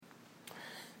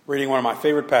reading one of my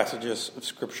favorite passages of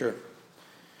Scripture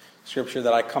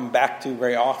that I come back to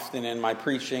very often in my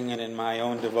preaching and in my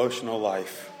own devotional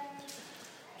life.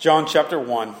 John chapter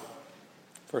 1,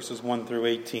 verses 1 through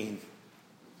 18.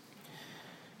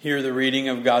 Hear the reading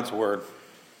of God's Word.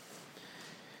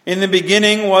 In the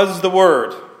beginning was the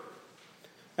Word,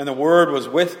 and the Word was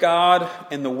with God,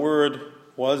 and the Word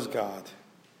was God.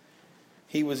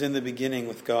 He was in the beginning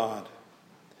with God.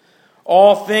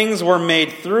 All things were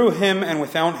made through him, and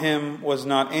without him was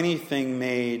not anything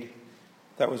made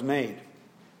that was made.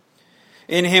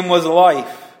 In him was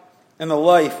life, and the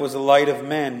life was the light of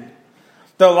men.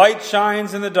 The light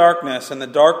shines in the darkness, and the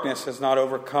darkness has not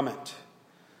overcome it.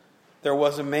 There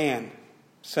was a man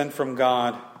sent from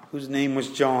God, whose name was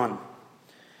John.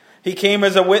 He came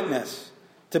as a witness,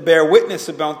 to bear witness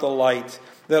about the light,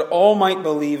 that all might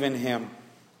believe in him.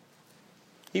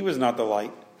 He was not the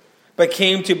light, but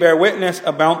came to bear witness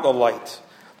about the light.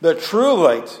 The true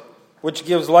light, which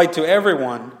gives light to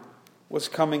everyone, was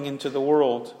coming into the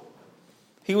world.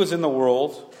 He was in the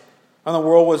world, and the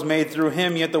world was made through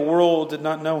him, yet the world did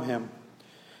not know him.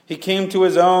 He came to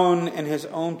his own, and his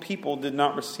own people did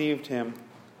not receive him.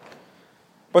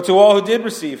 But to all who did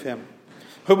receive him,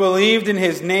 who believed in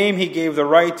his name, he gave the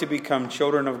right to become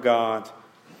children of God,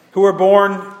 who were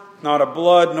born not of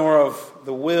blood, nor of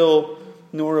the will,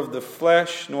 nor of the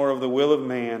flesh, nor of the will of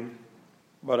man,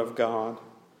 but of God.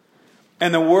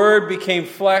 And the Word became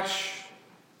flesh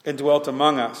and dwelt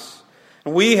among us.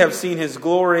 And we have seen his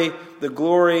glory, the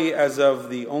glory as of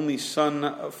the only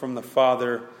Son from the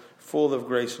Father, full of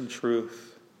grace and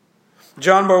truth.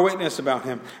 John bore witness about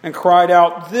him and cried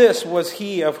out, "This was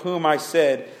he of whom I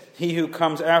said, he who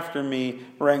comes after me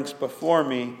ranks before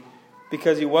me,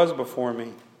 because he was before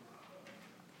me."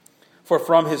 For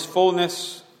from his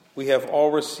fullness we have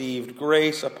all received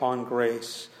grace upon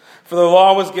grace. For the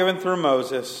law was given through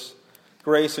Moses.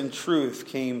 Grace and truth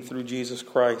came through Jesus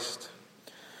Christ.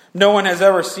 No one has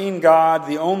ever seen God,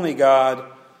 the only God,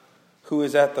 who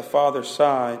is at the Father's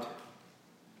side.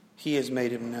 He has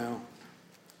made him known.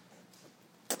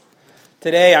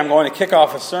 Today I'm going to kick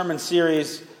off a sermon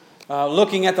series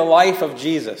looking at the life of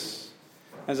Jesus.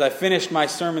 As I finished my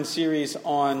sermon series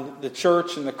on the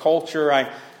church and the culture,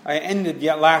 I ended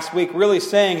yet last week really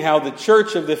saying how the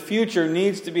church of the future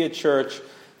needs to be a church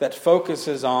that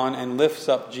focuses on and lifts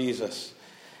up Jesus.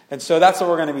 And so that's what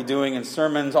we're going to be doing in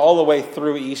sermons all the way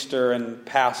through Easter and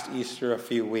past Easter a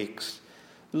few weeks,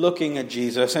 looking at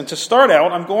Jesus. And to start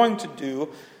out, I'm going to do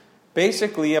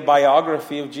basically a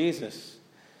biography of Jesus.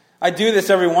 I do this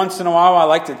every once in a while. I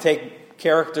like to take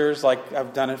characters, like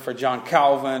I've done it for John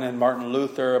Calvin and Martin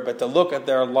Luther, but to look at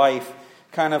their life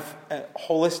kind of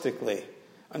holistically,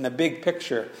 in the big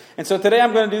picture. And so today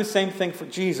I'm going to do the same thing for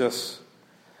Jesus.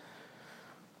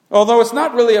 Although it's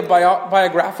not really a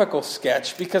biographical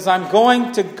sketch, because I'm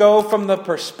going to go from the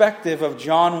perspective of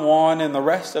John 1 and the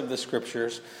rest of the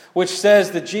Scriptures, which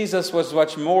says that Jesus was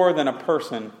much more than a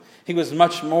person. He was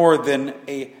much more than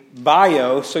a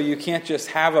bio, so you can't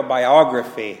just have a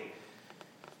biography.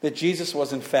 That Jesus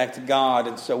was in fact God,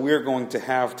 and so we're going to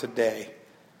have today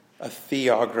a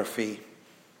theography.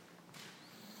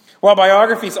 While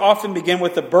biographies often begin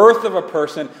with the birth of a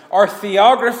person, our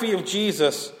theography of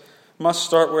Jesus must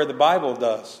start where the Bible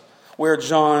does, where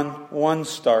John 1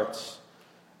 starts,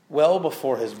 well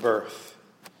before his birth.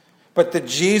 But that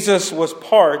Jesus was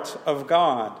part of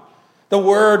God. The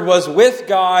Word was with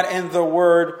God, and the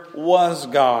Word was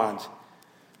God.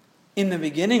 In the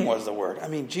beginning was the Word. I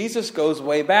mean, Jesus goes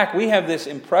way back. We have this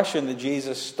impression that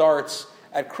Jesus starts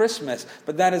at Christmas,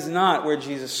 but that is not where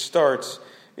Jesus starts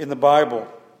in the Bible.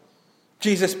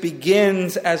 Jesus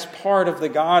begins as part of the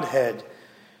Godhead.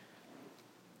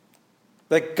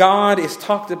 That God is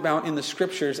talked about in the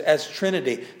Scriptures as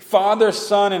Trinity. Father,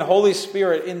 Son, and Holy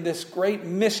Spirit in this great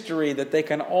mystery that they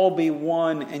can all be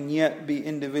one and yet be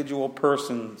individual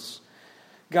persons.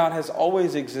 God has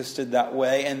always existed that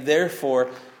way, and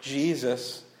therefore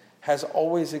Jesus has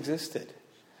always existed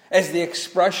as the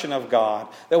expression of God.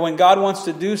 That when God wants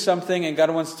to do something and God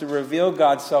wants to reveal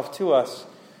God's self to us,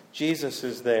 Jesus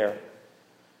is there.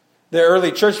 The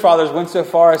early church fathers went so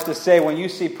far as to say, when you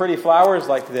see pretty flowers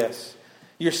like this,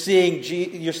 you're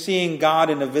seeing God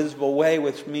in a visible way,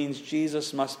 which means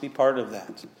Jesus must be part of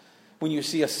that. When you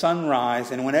see a sunrise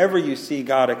and whenever you see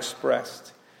God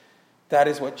expressed, that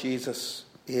is what Jesus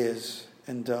is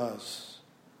and does.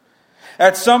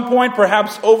 At some point,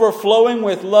 perhaps overflowing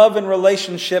with love and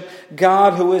relationship,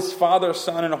 God, who is Father,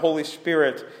 Son, and Holy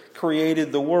Spirit,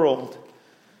 created the world.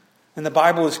 And the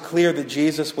Bible is clear that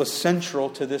Jesus was central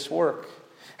to this work.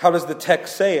 How does the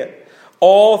text say it?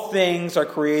 All things are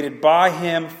created by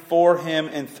him, for him,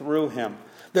 and through him.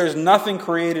 There's nothing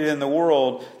created in the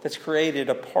world that's created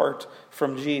apart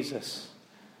from Jesus.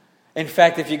 In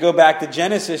fact, if you go back to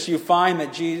Genesis, you find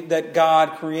that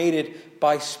God created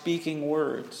by speaking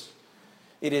words.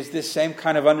 It is this same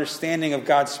kind of understanding of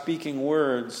God speaking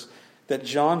words that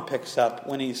John picks up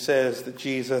when he says that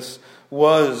Jesus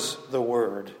was the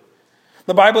Word.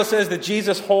 The Bible says that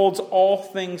Jesus holds all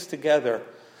things together.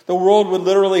 The world would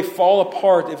literally fall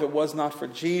apart if it was not for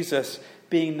Jesus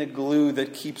being the glue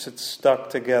that keeps it stuck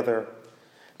together.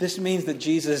 This means that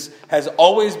Jesus has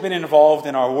always been involved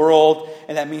in our world,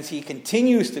 and that means he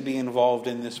continues to be involved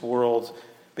in this world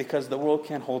because the world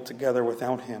can't hold together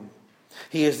without him.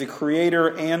 He is the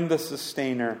creator and the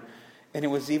sustainer, and it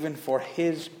was even for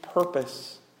his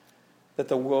purpose that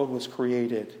the world was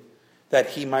created,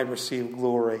 that he might receive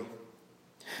glory.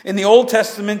 In the Old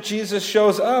Testament, Jesus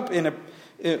shows up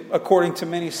according to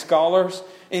many scholars,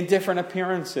 in different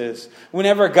appearances.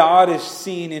 Whenever God is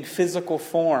seen in physical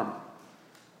form,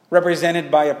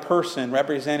 represented by a person,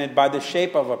 represented by the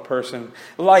shape of a person,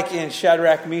 like in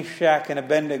Shadrach, Meshach, and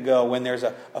Abednego, when there's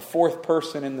a fourth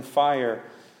person in the fire.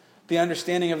 The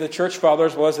understanding of the church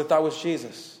fathers was that was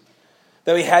Jesus.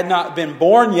 Though he had not been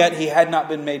born yet, he had not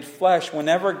been made flesh.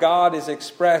 Whenever God is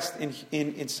expressed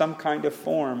in some kind of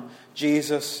form,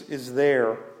 Jesus is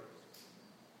there.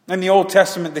 In the Old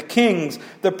Testament, the kings,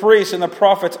 the priests, and the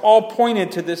prophets all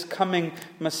pointed to this coming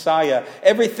Messiah.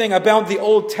 Everything about the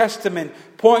Old Testament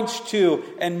points to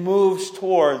and moves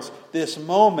towards this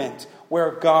moment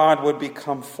where God would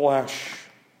become flesh.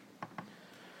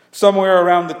 Somewhere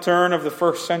around the turn of the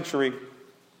first century,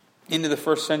 into the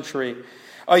first century,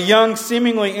 a young,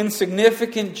 seemingly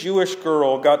insignificant Jewish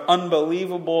girl got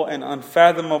unbelievable and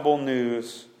unfathomable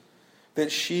news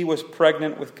that she was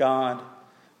pregnant with God,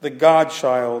 the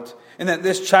God-child, and that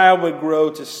this child would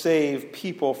grow to save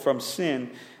people from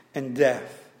sin and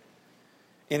death.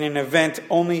 In an event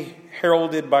only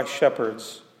heralded by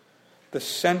shepherds, the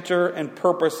center and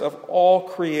purpose of all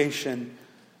creation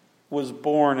was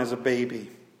born as a baby.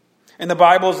 In the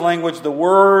Bible's language, the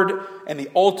Word and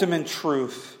the ultimate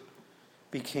truth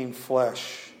became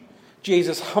flesh.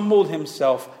 Jesus humbled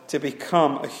himself to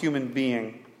become a human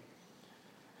being.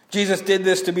 Jesus did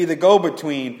this to be the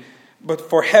go-between, but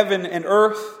for heaven and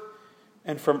earth,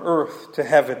 and from earth to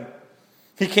heaven.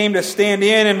 He came to stand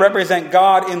in and represent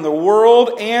God in the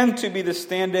world, and to be the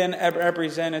stand-in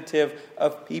representative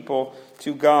of people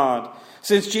to God.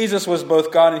 Since Jesus was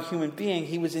both God and human being,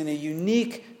 he was in a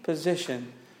unique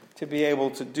position to be able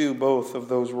to do both of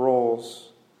those roles.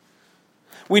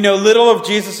 We know little of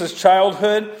Jesus'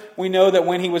 childhood. We know that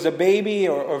when he was a baby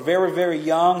or very, very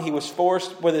young, he was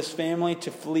forced with his family to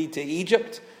flee to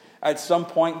Egypt. At some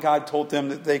point, God told them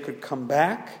that they could come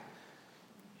back.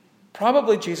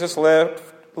 Probably Jesus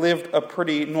lived a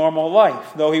pretty normal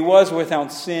life. Though he was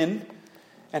without sin,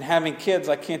 and having kids,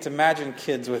 I can't imagine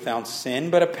kids without sin,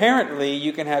 but apparently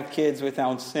you can have kids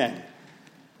without sin.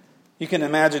 You can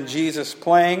imagine Jesus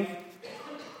playing,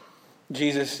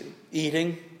 Jesus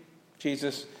eating,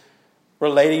 Jesus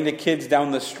relating to kids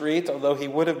down the street, although he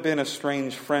would have been a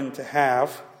strange friend to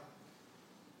have.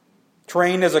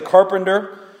 Trained as a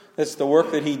carpenter, that's the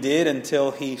work that he did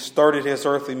until he started his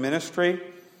earthly ministry.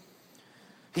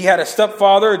 He had a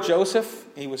stepfather, Joseph.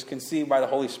 He was conceived by the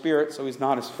Holy Spirit, so he's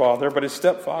not his father, but his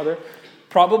stepfather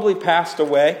probably passed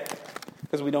away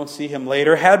because we don't see him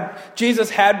later. Jesus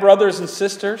had brothers and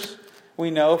sisters, we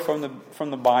know from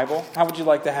the Bible. How would you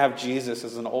like to have Jesus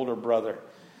as an older brother?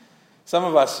 Some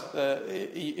of us,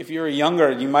 if you're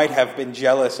younger, you might have been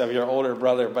jealous of your older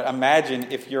brother, but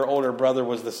imagine if your older brother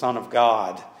was the Son of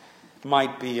God. It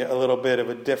might be a little bit of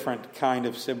a different kind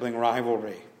of sibling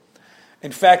rivalry.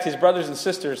 In fact, his brothers and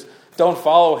sisters don't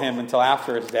follow him until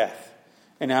after his death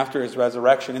and after his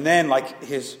resurrection. And then, like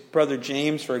his brother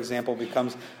James, for example,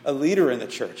 becomes a leader in the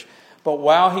church. But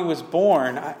while he was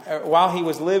born, while he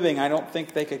was living, I don't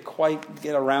think they could quite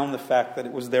get around the fact that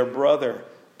it was their brother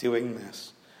doing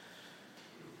this.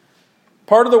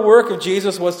 Part of the work of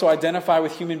Jesus was to identify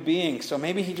with human beings, so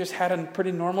maybe he just had a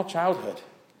pretty normal childhood.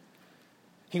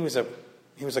 He was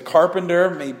a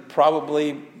carpenter. He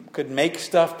probably could make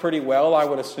stuff pretty well, I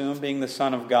would assume, being the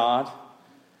Son of God.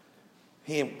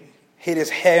 He hit his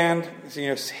hand,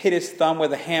 hit his thumb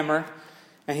with a hammer,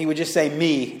 and he would just say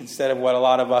 "me" instead of what a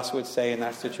lot of us would say in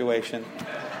that situation.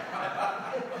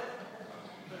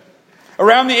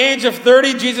 Around the age of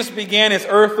 30, Jesus began his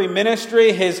earthly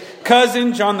ministry. His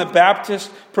cousin, John the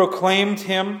Baptist, proclaimed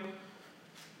him,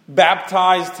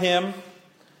 baptized him.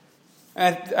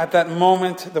 At that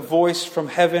moment, the voice from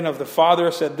heaven of the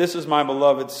Father said, "This is my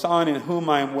beloved Son, in whom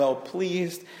I am well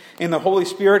pleased." And the Holy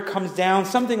Spirit comes down,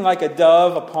 something like a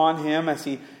dove, upon him as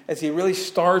he as he really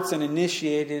starts and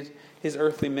initiated his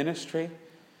earthly ministry.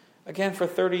 Again, for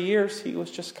 30 years, he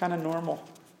was just kind of normal.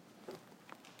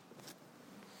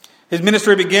 His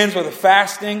ministry begins with a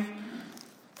fasting,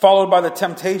 followed by the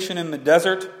temptation in the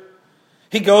desert.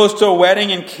 He goes to a wedding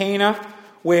in Cana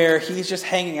where he's just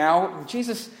hanging out. And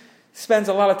Jesus spends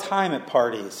a lot of time at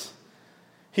parties.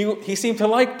 He seemed to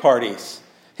like parties.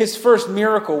 His first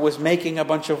miracle was making a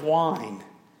bunch of wine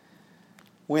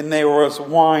when there was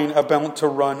wine about to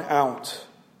run out.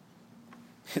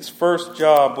 His first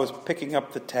job was picking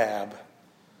up the tab.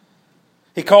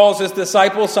 He calls his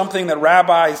disciples, something that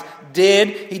rabbis did.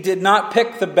 He did not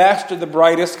pick the best or the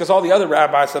brightest because all the other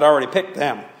rabbis had already picked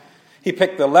them. He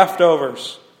picked the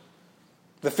leftovers,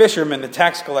 the fishermen, the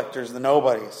tax collectors, the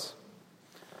nobodies.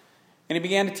 And he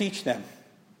began to teach them.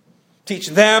 Teach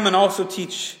them and also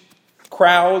teach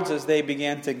crowds as they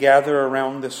began to gather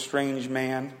around this strange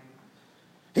man.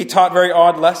 He taught very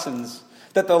odd lessons.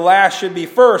 That the last should be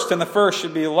first and the first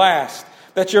should be last.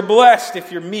 That you're blessed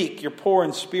if you're meek, you're poor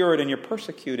in spirit, and you're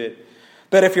persecuted.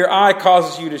 That if your eye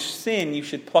causes you to sin, you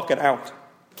should pluck it out.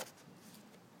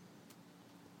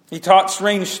 He taught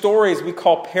strange stories we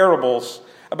call parables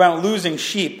about losing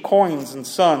sheep, coins, and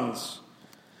sons.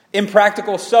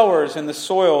 Impractical sowers in the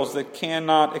soils that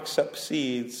cannot accept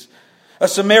seeds. A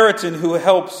Samaritan who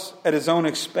helps at his own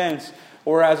expense,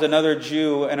 whereas another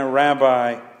Jew and a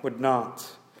rabbi would not.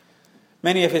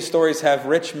 Many of his stories have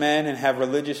rich men and have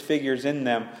religious figures in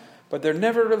them, but they're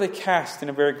never really cast in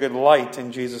a very good light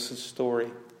in Jesus'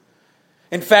 story.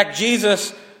 In fact,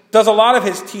 Jesus does a lot of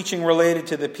his teaching related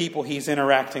to the people he's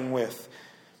interacting with.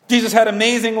 Jesus had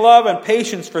amazing love and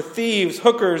patience for thieves,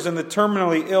 hookers, and the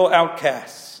terminally ill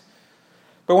outcasts.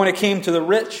 But when it came to the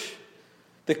rich,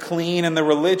 the clean, and the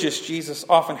religious, Jesus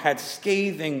often had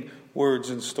scathing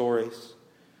words and stories.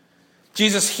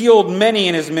 Jesus healed many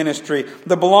in his ministry,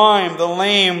 the blind, the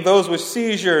lame, those with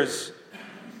seizures.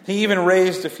 He even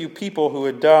raised a few people who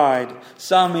had died,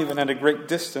 some even at a great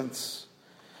distance.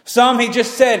 Some he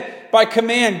just said, by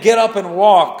command, get up and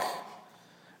walk.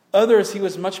 Others he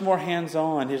was much more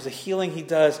hands-on. There's a healing he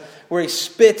does where he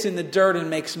spits in the dirt and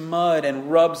makes mud and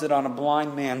rubs it on a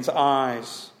blind man's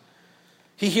eyes.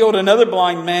 He healed another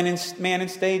blind man in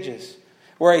stages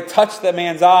where he touched that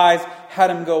man's eyes, had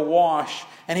him go wash,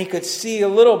 and he could see a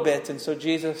little bit, and so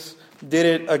Jesus did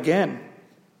it again.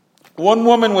 One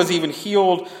woman was even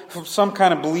healed from some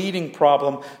kind of bleeding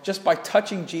problem just by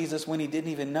touching Jesus when he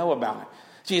didn't even know about it.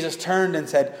 Jesus turned and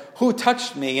said, "Who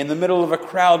touched me?" in the middle of a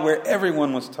crowd where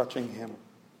everyone was touching him.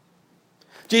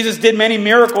 Jesus did many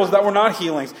miracles that were not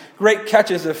healings. Great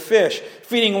catches of fish,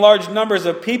 feeding large numbers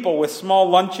of people with small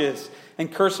lunches,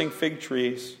 and cursing fig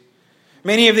trees.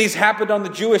 Many of these happened on the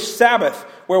Jewish Sabbath,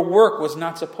 where work was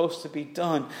not supposed to be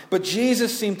done. But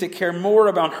Jesus seemed to care more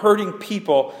about hurting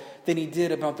people than he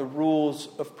did about the rules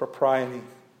of propriety.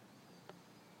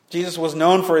 Jesus was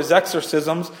known for his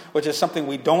exorcisms, which is something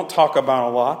we don't talk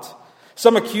about a lot.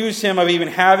 Some accused him of even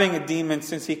having a demon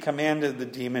since he commanded the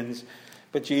demons,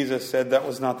 but Jesus said that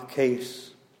was not the case.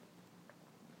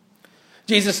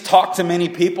 Jesus talked to many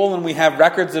people, and we have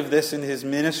records of this in his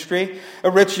ministry. A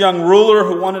rich young ruler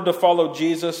who wanted to follow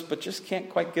Jesus, but just can't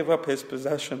quite give up his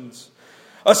possessions.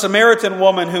 A Samaritan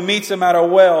woman who meets him at a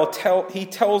well, he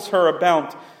tells her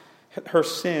about her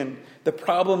sin, the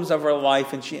problems of her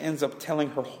life, and she ends up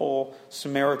telling her whole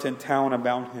Samaritan town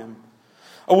about him.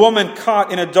 A woman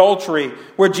caught in adultery,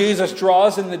 where Jesus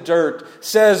draws in the dirt,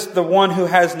 says the one who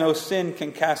has no sin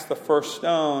can cast the first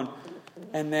stone.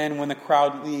 And then when the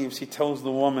crowd leaves, he tells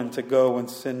the woman to go and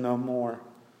sin no more.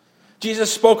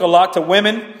 Jesus spoke a lot to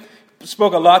women,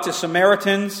 spoke a lot to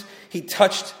Samaritans. He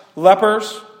touched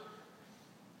lepers.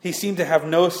 He seemed to have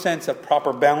no sense of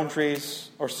proper boundaries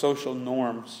or social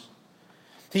norms.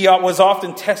 He was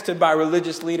often tested by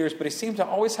religious leaders, but he seemed to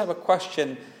always have a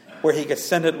question where he could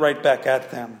send it right back at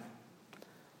them.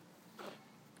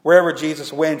 Wherever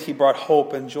Jesus went, he brought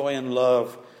hope and joy and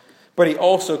love. But he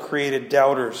also created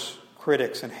doubters,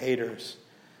 critics, and haters.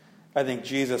 I think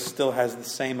Jesus still has the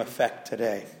same effect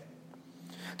today.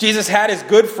 Jesus had his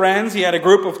good friends. He had a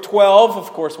group of 12.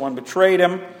 Of course, one betrayed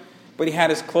him. But he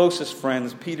had his closest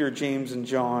friends, Peter, James, and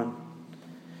John.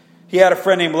 He had a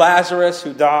friend named Lazarus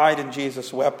who died, and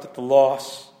Jesus wept at the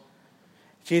loss.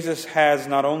 Jesus has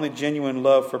not only genuine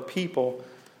love for people,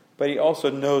 but he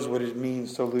also knows what it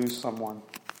means to lose someone.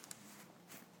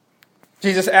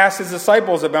 Jesus asked his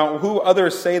disciples about who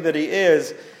others say that he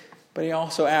is, but he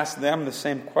also asked them the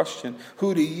same question.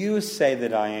 Who do you say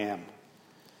that I am?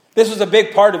 This was a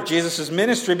big part of Jesus'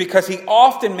 ministry because he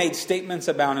often made statements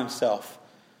about himself.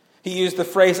 He used the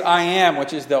phrase I am,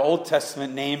 which is the Old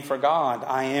Testament name for God.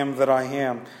 I am that I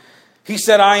am. He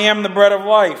said, I am the bread of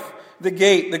life, the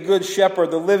gate, the good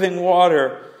shepherd, the living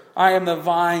water. I am the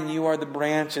vine, you are the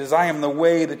branches. I am the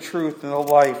way, the truth, and the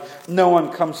life. No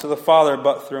one comes to the Father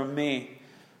but through me.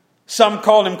 Some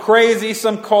called him crazy,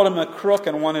 some called him a crook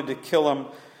and wanted to kill him.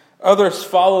 Others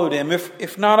followed him,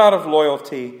 if not out of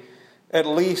loyalty, at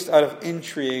least out of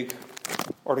intrigue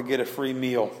or to get a free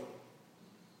meal.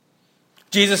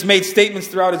 Jesus made statements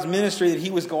throughout his ministry that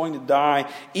he was going to die,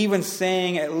 even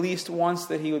saying at least once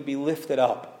that he would be lifted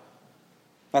up.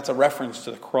 That's a reference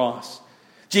to the cross.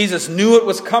 Jesus knew it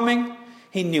was coming.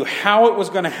 He knew how it was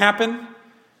going to happen.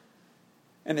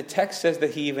 And the text says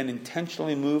that he even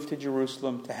intentionally moved to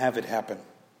Jerusalem to have it happen.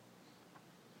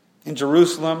 In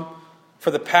Jerusalem,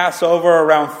 for the Passover,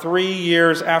 around 3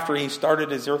 years after he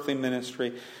started his earthly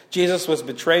ministry, Jesus was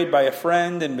betrayed by a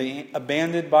friend and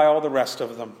abandoned by all the rest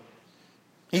of them.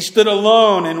 He stood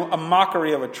alone in a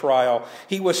mockery of a trial.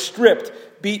 He was stripped,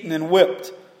 beaten, and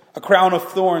whipped. A crown of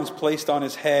thorns placed on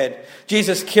his head.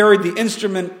 Jesus carried the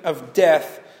instrument of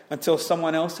death until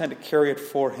someone else had to carry it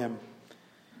for him.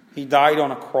 He died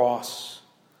on a cross.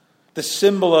 The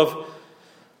symbol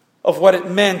of what it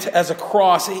meant as a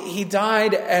cross. He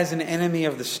died as an enemy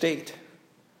of the state.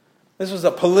 This was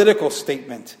a political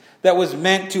statement that was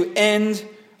meant to end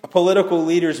a political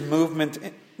leader's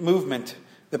movement,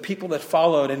 the people that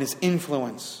followed, and his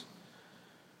influence.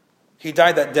 He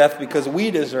died that death because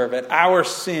we deserve it. Our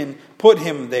sin put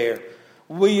him there.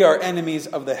 We are enemies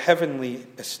of the heavenly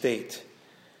estate.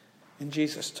 And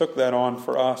Jesus took that on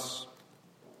for us.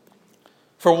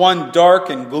 For one dark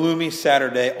and gloomy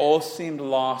Saturday, all seemed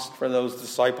lost for those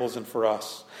disciples and for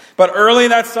us. But early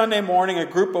that Sunday morning, a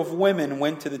group of women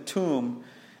went to the tomb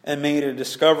and made a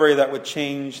discovery that would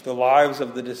change the lives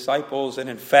of the disciples.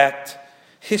 And in fact,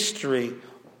 history,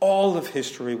 all of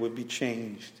history would be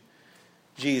changed.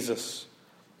 Jesus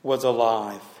was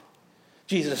alive.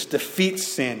 Jesus defeats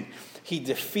sin. He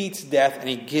defeats death, and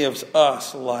he gives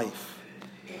us life.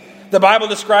 The Bible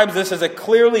describes this as a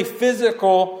clearly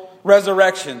physical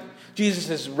resurrection. Jesus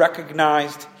is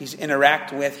recognized, he's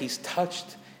interacted with, he's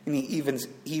touched, and he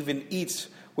even eats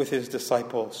with his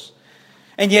disciples.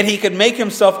 And yet he could make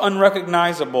himself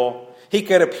unrecognizable. He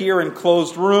could appear in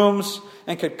closed rooms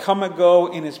and could come and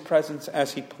go in his presence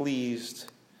as he pleased.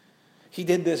 He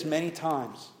did this many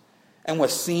times and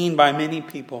was seen by many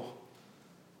people.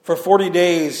 For 40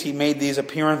 days he made these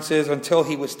appearances until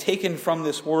he was taken from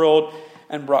this world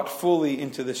and brought fully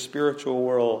into the spiritual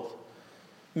world.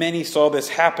 Many saw this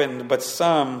happen, but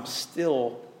some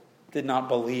still did not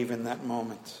believe in that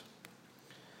moment.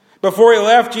 Before he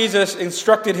left, Jesus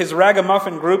instructed his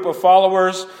ragamuffin group of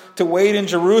followers to wait in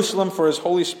Jerusalem for his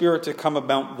Holy Spirit to come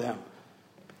about them.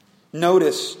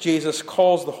 Notice, Jesus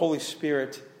calls the Holy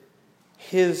Spirit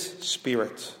his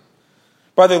Spirit.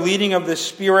 By the leading of this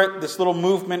Spirit, this little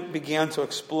movement began to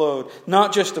explode,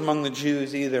 not just among the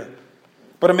Jews either.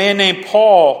 But a man named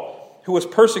Paul, who was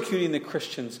persecuting the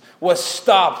Christians, was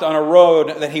stopped on a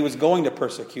road that he was going to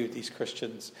persecute these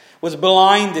Christians, was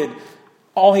blinded.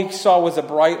 All he saw was a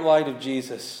bright light of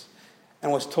Jesus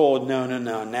and was told, no,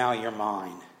 now you're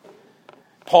mine.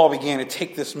 Paul began to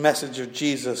take this message of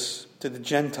Jesus to the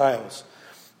Gentiles.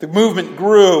 The movement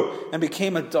grew and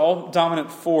became a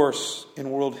dominant force in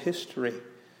world history.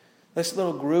 This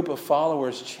little group of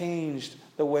followers changed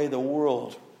the way the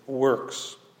world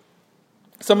works.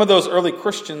 Some of those early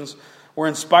Christians were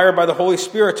inspired by the Holy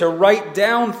Spirit to write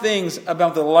down things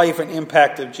about the life and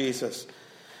impact of Jesus.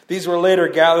 These were later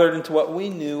gathered into what we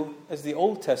knew as the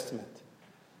Old Testament.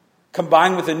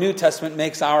 Combined with the New Testament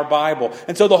makes our Bible.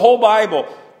 And so the whole Bible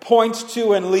points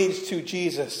to and leads to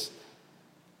Jesus.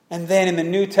 And then in the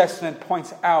New Testament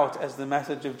points out as the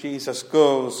message of Jesus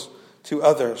goes to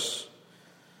others.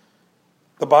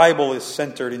 The Bible is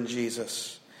centered in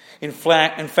Jesus. In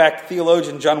fact,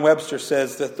 theologian John Webster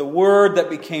says that the Word that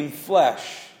became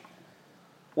flesh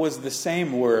was the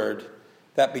same Word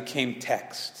that became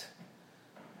text.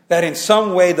 That in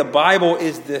some way the Bible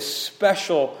is this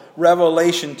special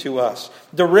revelation to us.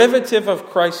 Derivative of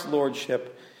Christ's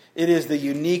Lordship, it is the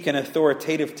unique and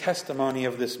authoritative testimony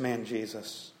of this man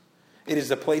Jesus. It is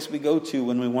the place we go to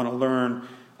when we want to learn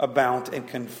about and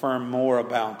confirm more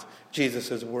about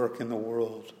Jesus' work in the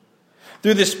world.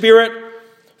 Through the Spirit,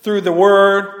 through the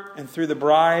Word, and through the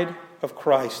bride of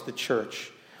Christ, the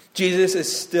church, Jesus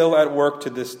is still at work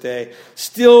to this day,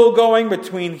 still going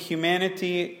between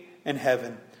humanity and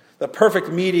heaven, the perfect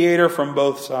mediator from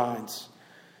both sides.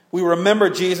 We remember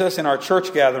Jesus in our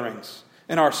church gatherings,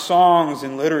 in our songs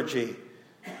and liturgy.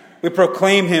 We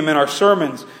proclaim him in our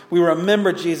sermons. We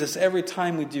remember Jesus every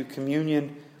time we do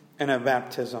communion and a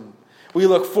baptism. We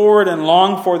look forward and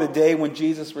long for the day when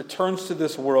Jesus returns to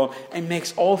this world and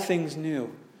makes all things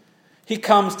new. He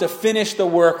comes to finish the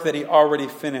work that he already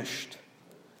finished,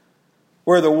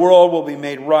 where the world will be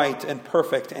made right and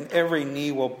perfect, and every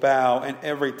knee will bow and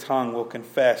every tongue will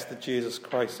confess that Jesus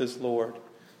Christ is Lord.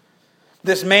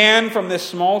 This man from this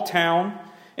small town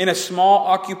in a small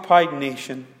occupied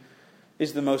nation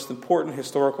is the most important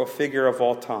historical figure of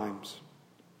all times.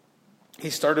 He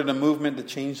started a movement to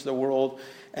change the world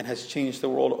and has changed the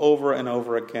world over and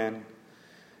over again.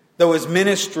 Though his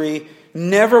ministry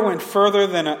never went further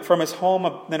from his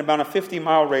home than about a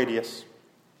 50-mile radius,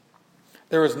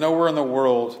 there is nowhere in the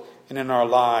world and in our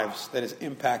lives that his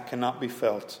impact cannot be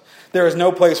felt. There is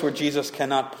no place where Jesus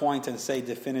cannot point and say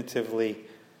definitively,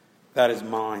 "That is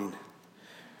mine."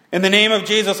 In the name of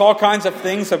Jesus, all kinds of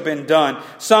things have been done.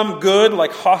 Some good,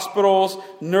 like hospitals,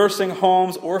 nursing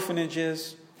homes,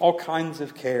 orphanages, all kinds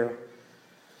of care.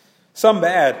 Some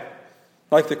bad,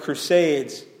 like the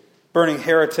Crusades, burning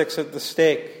heretics at the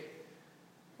stake,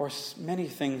 or many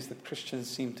things that Christians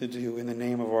seem to do in the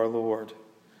name of our Lord.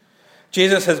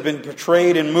 Jesus has been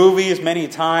portrayed in movies many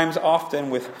times, often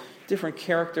with different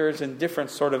characters and different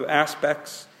sort of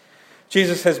aspects.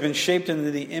 Jesus has been shaped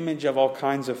into the image of all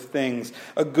kinds of things.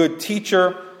 A good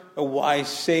teacher, a wise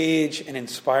sage, an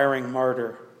inspiring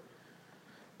martyr.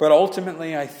 But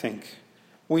ultimately, I think,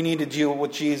 we need to deal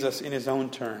with Jesus in his own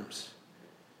terms.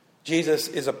 Jesus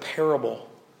is a parable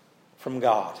from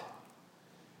God.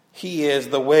 He is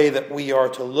the way that we are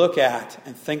to look at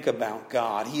and think about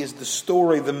God. He is the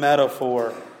story, the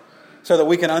metaphor, so that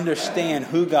we can understand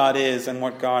who God is and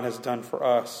what God has done for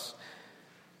us.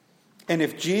 And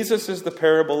if Jesus is the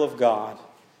parable of God,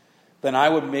 then I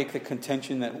would make the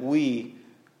contention that we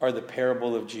are the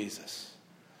parable of Jesus.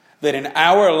 That in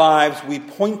our lives we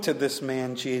point to this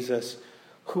man, Jesus,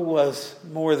 who was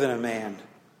more than a man,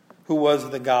 who was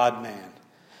the God-man.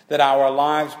 That our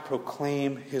lives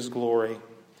proclaim his glory.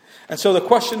 And so the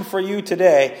question for you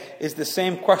today is the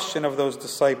same question of those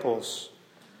disciples.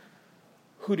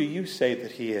 Who do you say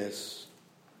that he is?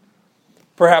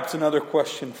 Perhaps another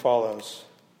question follows.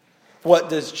 What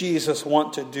does Jesus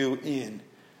want to do in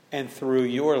and through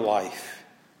your life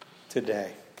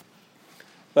today?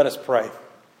 Let us pray.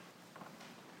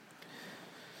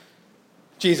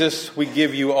 Jesus, we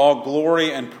give you all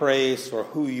glory and praise for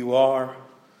who you are,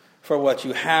 for what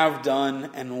you have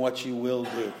done and what you will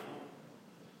do.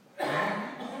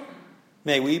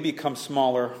 May we become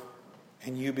smaller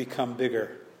and you become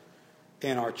bigger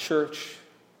in our church,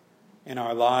 in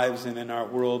our lives, and in our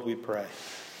world, we pray.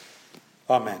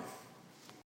 Amen.